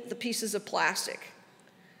between the pieces of plastic.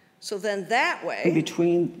 So then that way... In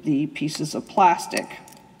between the pieces of plastic.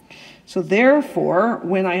 So therefore,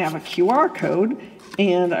 when I have a QR code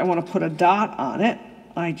and I want to put a dot on it,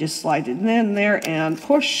 I just slide it in there and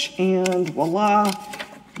push, and voila,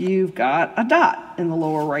 you've got a dot in the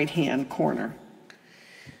lower right-hand corner.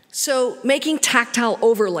 So making tactile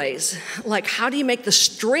overlays, like how do you make the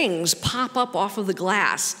strings pop up off of the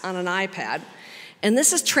glass on an iPad? And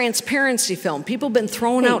this is transparency film. People have been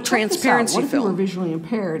throwing out transparency film. What if you were visually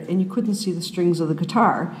impaired and you couldn't see the strings of the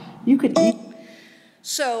guitar? You could...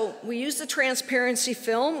 So we use the transparency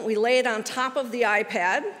film. We lay it on top of the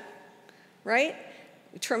iPad, right?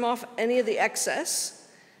 We trim off any of the excess.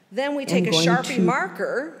 Then we take a Sharpie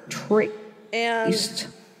marker and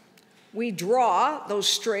we draw those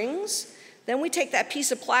strings. Then we take that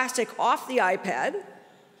piece of plastic off the iPad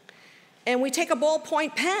and we take a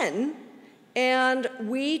ballpoint pen and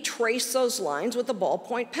we trace those lines with a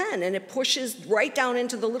ballpoint pen, and it pushes right down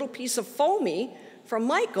into the little piece of foamy from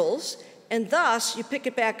Michael's, and thus you pick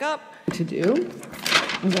it back up. To do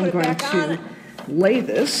is I'm going to lay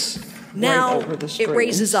this now right over the strings. It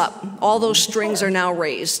raises up. All those strings are now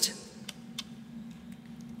raised.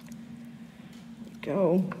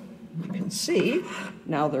 Go. You can see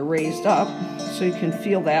now they're raised up, so you can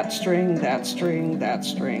feel that string, that string, that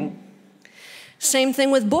string. Same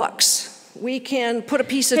thing with books. We can put a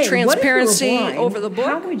piece of transparency over the book.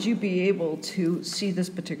 How would you be able to see this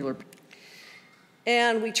particular?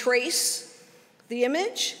 And we trace the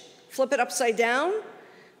image, flip it upside down,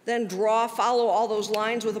 then follow all those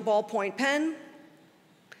lines with a ballpoint pen,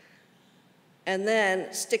 and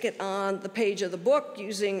then stick it on the page of the book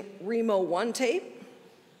using Remo 1 tape.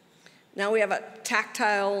 Now we have a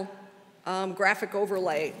tactile graphic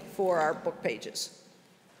overlay for our book pages.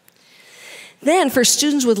 Then for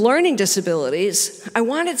students with learning disabilities, I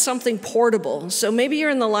wanted something portable. So maybe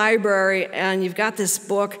you're in the library and you've got this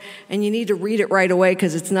book and you need to read it right away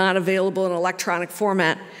because it's not available in electronic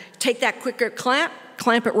format. Take that quick grip clamp,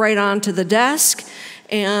 clamp it right onto the desk.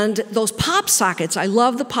 And those pop sockets, I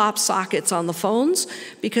love the pop sockets on the phones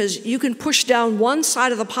because you can push down one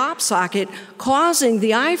side of the pop socket, causing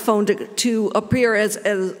the iPhone to appear as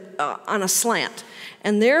on a slant.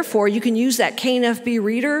 And therefore, you can use that KNFB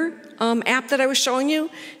reader app that I was showing you.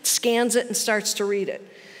 It scans it and starts to read it.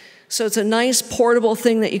 So it's a nice portable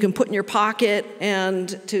thing that you can put in your pocket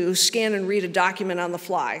and to scan and read a document on the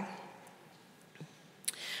fly.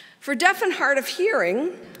 For deaf and hard of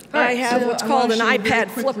hearing, I have what's called an iPad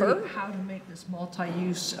flipper. How to make this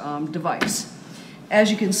multi-use device. As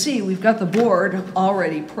you can see, we've got the board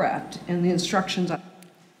already prepped and the instructions.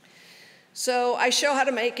 So I show how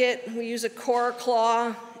to make it. We use a Cora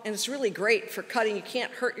claw, and it's really great for cutting. You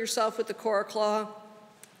can't hurt yourself with the Cora claw.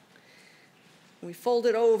 We fold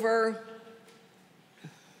it over.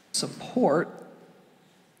 Support.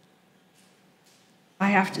 I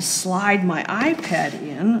have to slide my iPad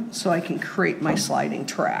in so I can create my sliding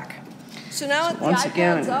track. So now the once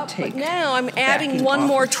again, iPad's up, but now I'm adding one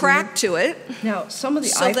more track to it. Now some of the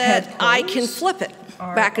so iPad that I can flip it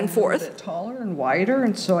back and forth. A little bit taller and wider,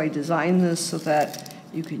 and so I designed this so that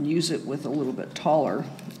you can use it with a little bit taller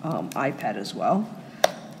iPad as well.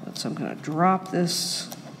 So I'm going to drop this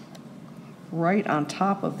right on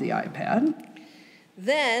top of the iPad.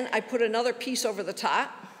 Then I put another piece over the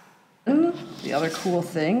top. The other cool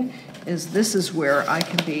thing is this is where I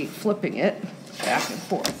can be flipping it back and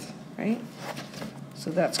forth, right? So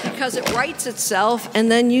that's kind because of cool. It writes itself,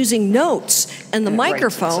 and then using notes and the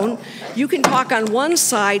microphone, you can talk on one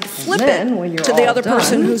side, flip it to the other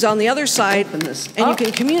person who's on the other side, and you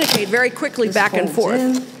can communicate very quickly back and forth.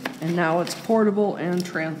 And now it's portable and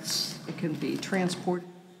it can be transported.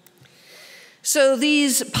 So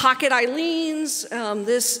these pocket Eileens,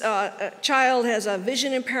 this child has a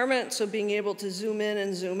vision impairment, so being able to zoom in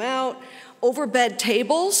and zoom out. Overbed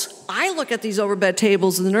tables. I look at these overbed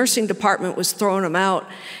tables, and the nursing department was throwing them out,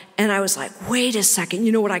 and I was like, wait a second,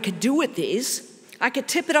 you know what I could do with these? I could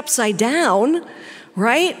tip it upside down,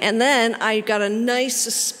 right? And then I got a nice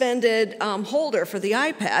suspended holder for the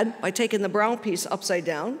iPad by taking the brown piece upside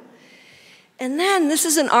down. And then this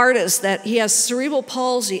is an artist that he has cerebral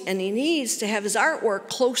palsy, and he needs to have his artwork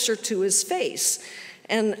closer to his face.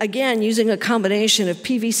 And again, using a combination of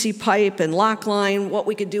PVC pipe and lock line, what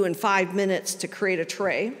we could do in 5 minutes to create a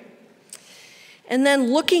tray. And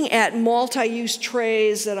then looking at multi-use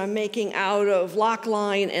trays that I'm making out of lock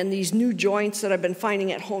line and these new joints that I've been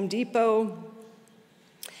finding at Home Depot.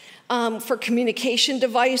 For communication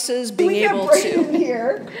devices, being able to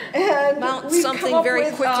here and mount something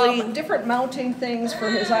very quickly. Different mounting things for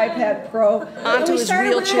his iPad Pro onto his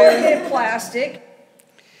wheelchair. With plastic.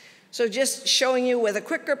 So just showing you with a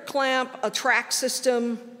quick grip clamp, a track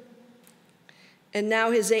system, and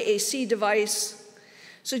now his AAC device.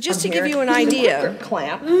 So just to give you an idea,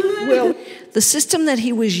 the system that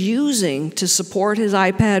he was using to support his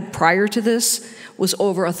iPad prior to this was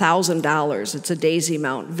over $1,000. It's a daisy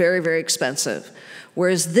mount, very, very expensive.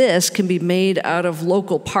 Whereas this can be made out of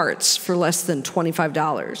local parts for less than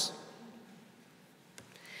 $25.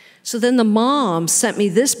 So then the mom sent me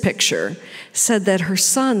this picture, said that her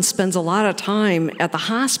son spends a lot of time at the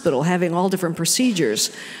hospital having all different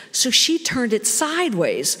procedures. So she turned it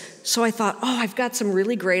sideways. So I thought, oh, I've got some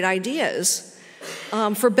really great ideas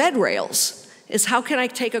for bed rails. Is how can I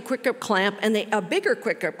take a quick grip clamp and a bigger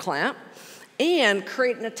quick grip clamp and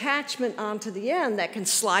create an attachment onto the end that can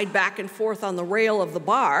slide back and forth on the rail of the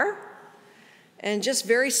bar. And just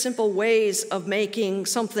very simple ways of making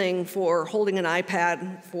something for holding an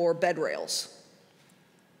iPad for bed rails.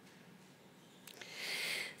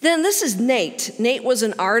 Then this is Nate. Nate was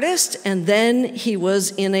an artist, and then he was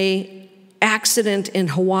in an accident in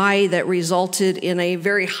Hawaii that resulted in a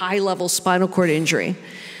very high-level spinal cord injury.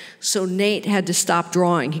 So Nate had to stop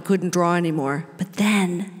drawing. He couldn't draw anymore. But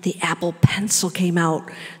then the Apple Pencil came out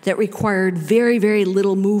that required very, very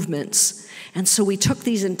little movements. And so we took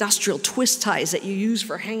these industrial twist ties that you use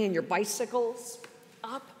for hanging your bicycles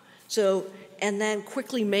up. And then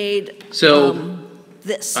quickly made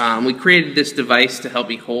this. We created this device to help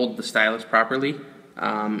me hold the stylus properly.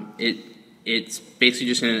 It's basically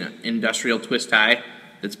just an industrial twist tie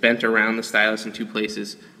that's bent around the stylus in two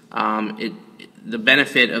places. The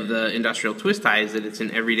benefit of the industrial twist tie is that it's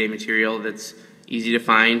an everyday material that's easy to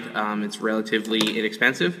find. It's relatively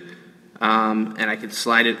inexpensive. And I can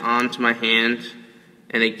slide it onto my hand,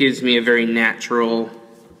 and it gives me a very natural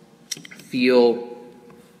feel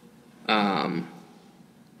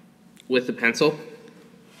with a pencil.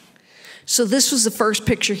 So this was the first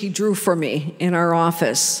picture he drew for me in our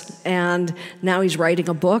office, and now he's writing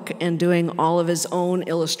a book and doing all of his own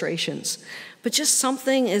illustrations. But just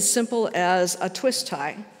something as simple as a twist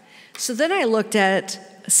tie. So then I looked at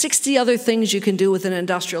 60 other things you can do with an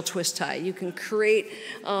industrial twist tie. You can create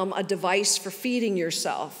a device for feeding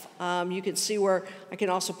yourself. You can see where I can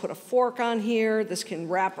also put a fork on here. This can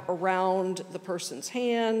wrap around the person's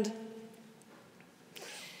hand.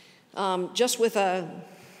 Just with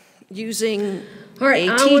using All right,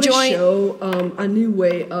 a I want to T-joint. show a new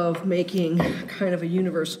way of making kind of a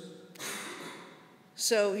universal.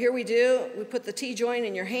 So here we put the T-joint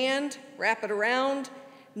in your hand, wrap it around.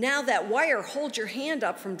 Now that wire holds your hand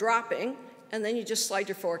up from dropping, and then you just slide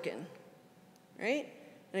your fork in, right?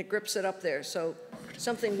 And it grips it up there. So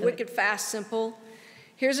something wicked fast, simple.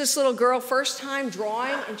 Here's this little girl, first time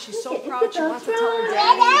drawing, and she's so proud she wants to tell her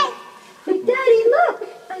daddy. Hey, Daddy, look,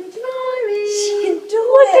 I'm drawing. She can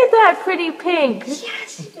do Look at that pretty pink.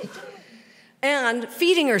 Yes. And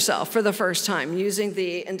feeding herself for the first time using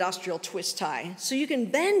the industrial twist tie. So you can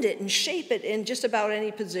bend it and shape it in just about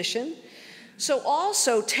any position. So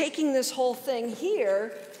also taking this whole thing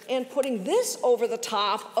here and putting this over the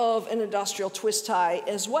top of an industrial twist tie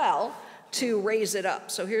as well to raise it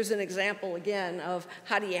up. So here's an example again of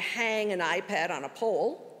how do you hang an iPad on a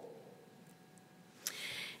pole.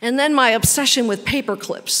 And then my obsession with paper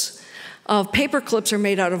clips. Paper clips are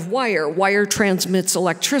made out of wire. Wire transmits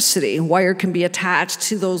electricity. Wire can be attached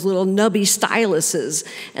to those little nubby styluses.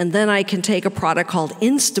 And then I can take a product called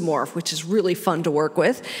Instamorph, which is really fun to work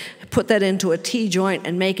with, put that into a T-joint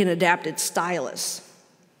and make an adapted stylus.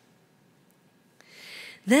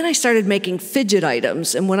 Then I started making fidget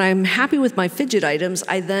items. And when I'm happy with my fidget items,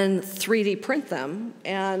 I then 3D print them.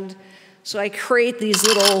 And so I create these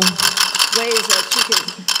little ways that you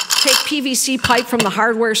can take PVC pipe from the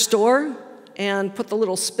hardware store and put the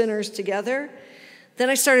little spinners together. Then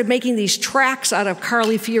I started making these tracks out of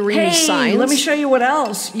Carly Fiorini's signs. Let me show you what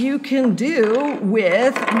else you can do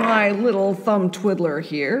with my little thumb twiddler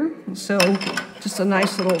here. So just a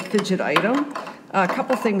nice little fidget item. A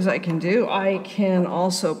couple things I can do. I can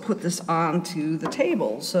also put this onto the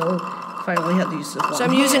table. So if I only had to use this one. So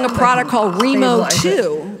I'm using a product called Remo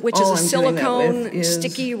 2, which is a silicone,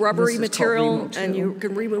 sticky, rubbery material, and you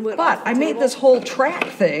can remove it off the I made table. this whole track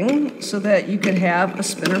thing so that you could have a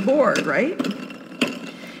spinner board, right?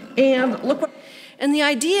 And look what... And the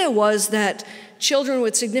idea was that children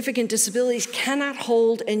with significant disabilities cannot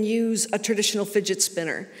hold and use a traditional fidget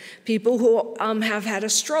spinner. People who have had a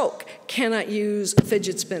stroke cannot use a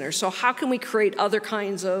fidget spinner. So how can we create other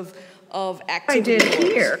kinds of activities? I did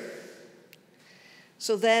here.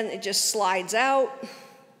 So then it just slides out.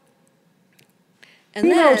 And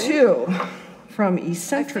Remo then 2 from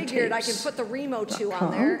Eccentric I figured I can put the Remo 2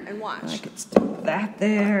 on there and watch. I could stick that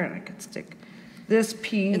there, and I could stick this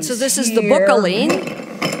piece. And so this is the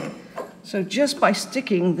Bookaline. So just by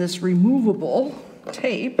sticking this removable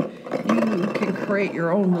tape, you can create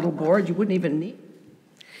your own little board. You wouldn't even need.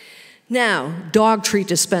 Now, dog treat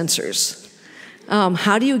dispensers.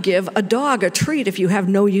 How do you give a dog a treat if you have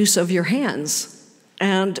no use of your hands?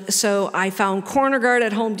 And so I found Corner Guard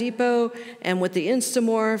at Home Depot and with the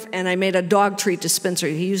Instamorph, and I made a dog treat dispenser.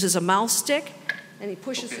 He uses a mouse stick, and he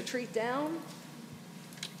pushes the treat down.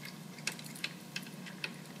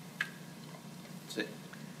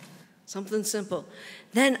 Something simple.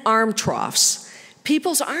 Then arm troughs.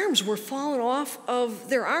 People's arms were falling off of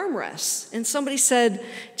their armrests. And somebody said,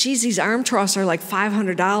 geez, these arm troughs are like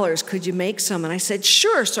 $500. Could you make some? And I said,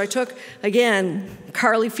 sure. So I took, again,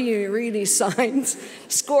 Carly Fiorini's signs,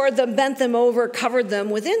 scored them, bent them over, covered them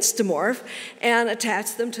with Instamorph, and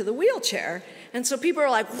attached them to the wheelchair. And so people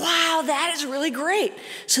are like, wow, that is really great.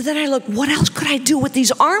 So then I looked, what else could I do with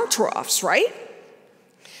these arm troughs, right?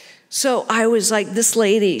 So I was like, this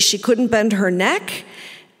lady, she couldn't bend her neck,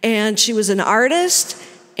 and she was an artist,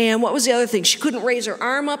 and what was the other thing? She couldn't raise her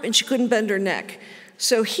arm up, and she couldn't bend her neck.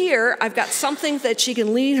 So here, I've got something that she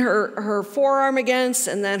can lean her forearm against,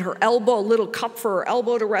 and then her elbow, a little cup for her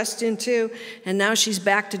elbow to rest into, and now she's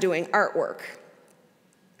back to doing artwork.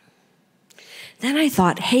 Then I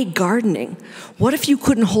thought, hey, gardening, what if you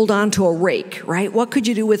couldn't hold on to a rake, right? What could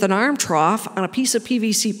you do with an arm trough on a piece of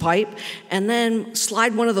PVC pipe and then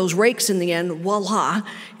slide one of those rakes in the end, voila,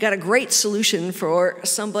 got a great solution for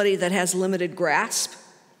somebody that has limited grasp.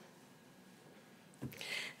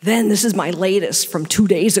 Then this is my latest from 2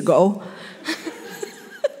 days ago.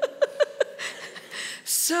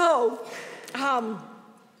 So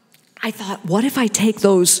I thought, what if I take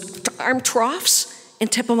those arm troughs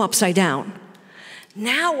and tip them upside down?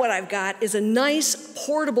 Now what I've got is a nice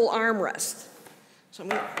portable armrest. So So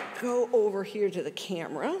I'm going to go over here to the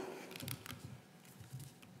camera.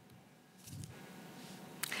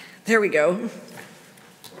 There we go.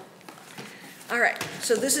 All right,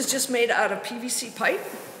 so this is just made out of PVC pipe.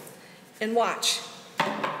 And watch.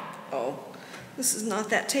 Oh, this is not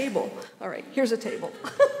that table. All right, here's a table.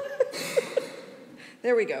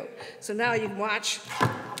 There we go. So now you can watch.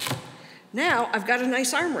 Now I've got a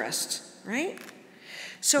nice armrest, right?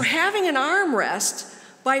 So having an armrest,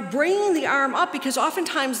 by bringing the arm up, because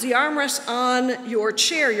oftentimes the armrest on your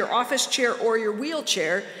chair, your office chair or your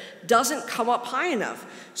wheelchair, doesn't come up high enough.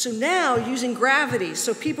 So now using gravity,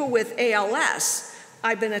 so people with ALS,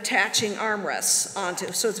 I've been attaching armrests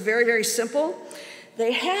onto. So it's very, very simple.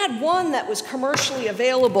 They had one that was commercially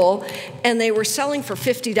available and they were selling for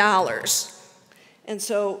 $50. And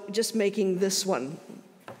so just making this one.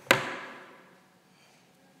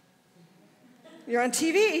 You're on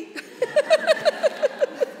TV.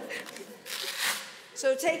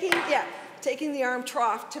 So taking the arm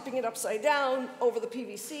trough, tipping it upside down over the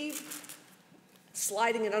PVC,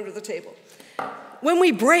 sliding it under the table. When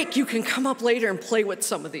we break, you can come up later and play with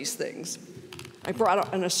some of these things. I brought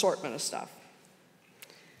up an assortment of stuff.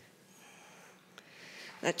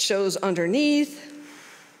 That shows underneath.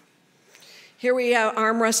 Here we have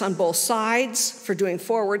armrests on both sides for doing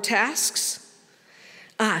forward tasks.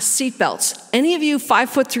 Seat belts. Any of you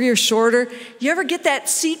 5'3" or shorter, you ever get that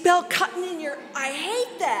seat belt cutting in your, I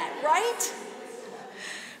hate that, right?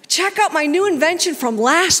 Check out my new invention from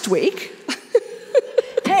last week.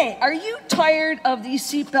 Hey, are you tired of these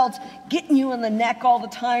seat belts getting you in the neck all the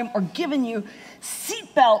time or giving you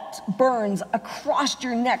seatbelt burns across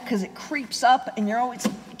your neck because it creeps up and you're always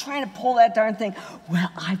trying to pull that darn thing?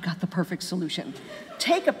 Well, I've got the perfect solution.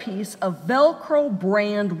 Take a piece of Velcro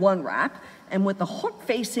brand one wrap and with the hook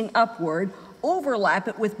facing upward, overlap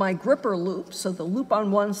it with my gripper loop, so the loop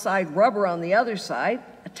on one side, rubber on the other side,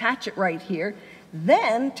 attach it right here.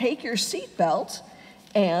 Then take your seat belt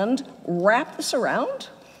and wrap this around,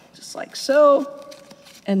 just like so.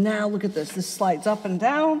 And now look at this, this slides up and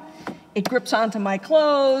down. It grips onto my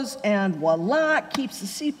clothes, and voila, keeps the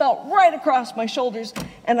seatbelt right across my shoulders,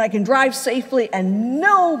 and I can drive safely and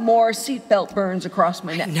no more seatbelt burns across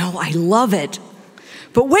my neck. No, I love it.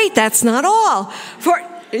 But wait, that's not all. For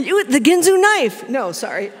the Ginzu knife. No,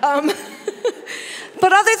 sorry.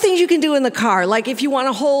 But other things you can do in the car, like if you want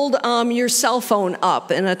to hold your cell phone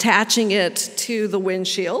up and attaching it to the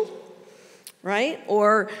windshield, right?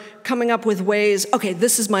 Or coming up with ways, okay,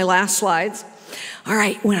 this is my last slides. All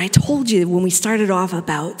right, when I told you when we started off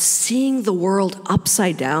about seeing the world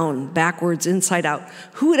upside down, backwards, inside out,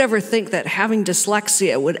 who would ever think that having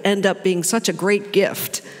dyslexia would end up being such a great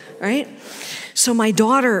gift, right? So my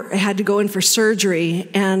daughter had to go in for surgery,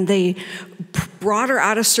 and they brought her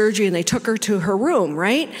out of surgery and they took her to her room,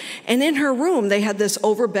 right? And in her room, they had this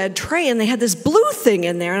overbed tray and they had this blue thing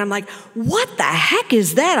in there. And I'm like, what the heck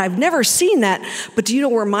is that? I've never seen that. But do you know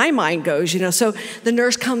where my mind goes? You know, so the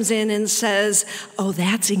nurse comes in and says, oh,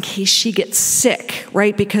 that's in case she gets sick,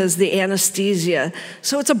 right? Because the anesthesia.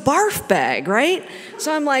 So it's a barf bag, right?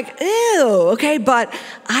 So I'm like, ew, okay. But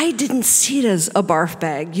I didn't see it as a barf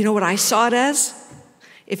bag. You know what I saw it as?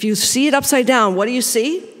 If you see it upside down, what do you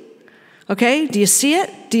see? Okay, do you see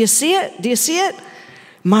it? Do you see it? Do you see it?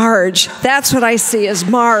 Marge. That's what I see as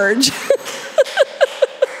Marge.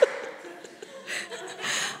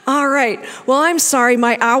 All right. Well, I'm sorry.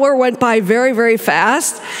 My hour went by very, very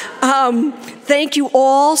fast. Thank you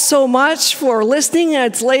all so much for listening.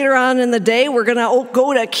 It's later on in the day. We're going to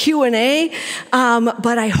go to Q&A.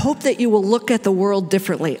 But I hope that you will look at the world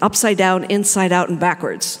differently, upside down, inside out, and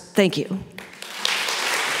backwards. Thank you.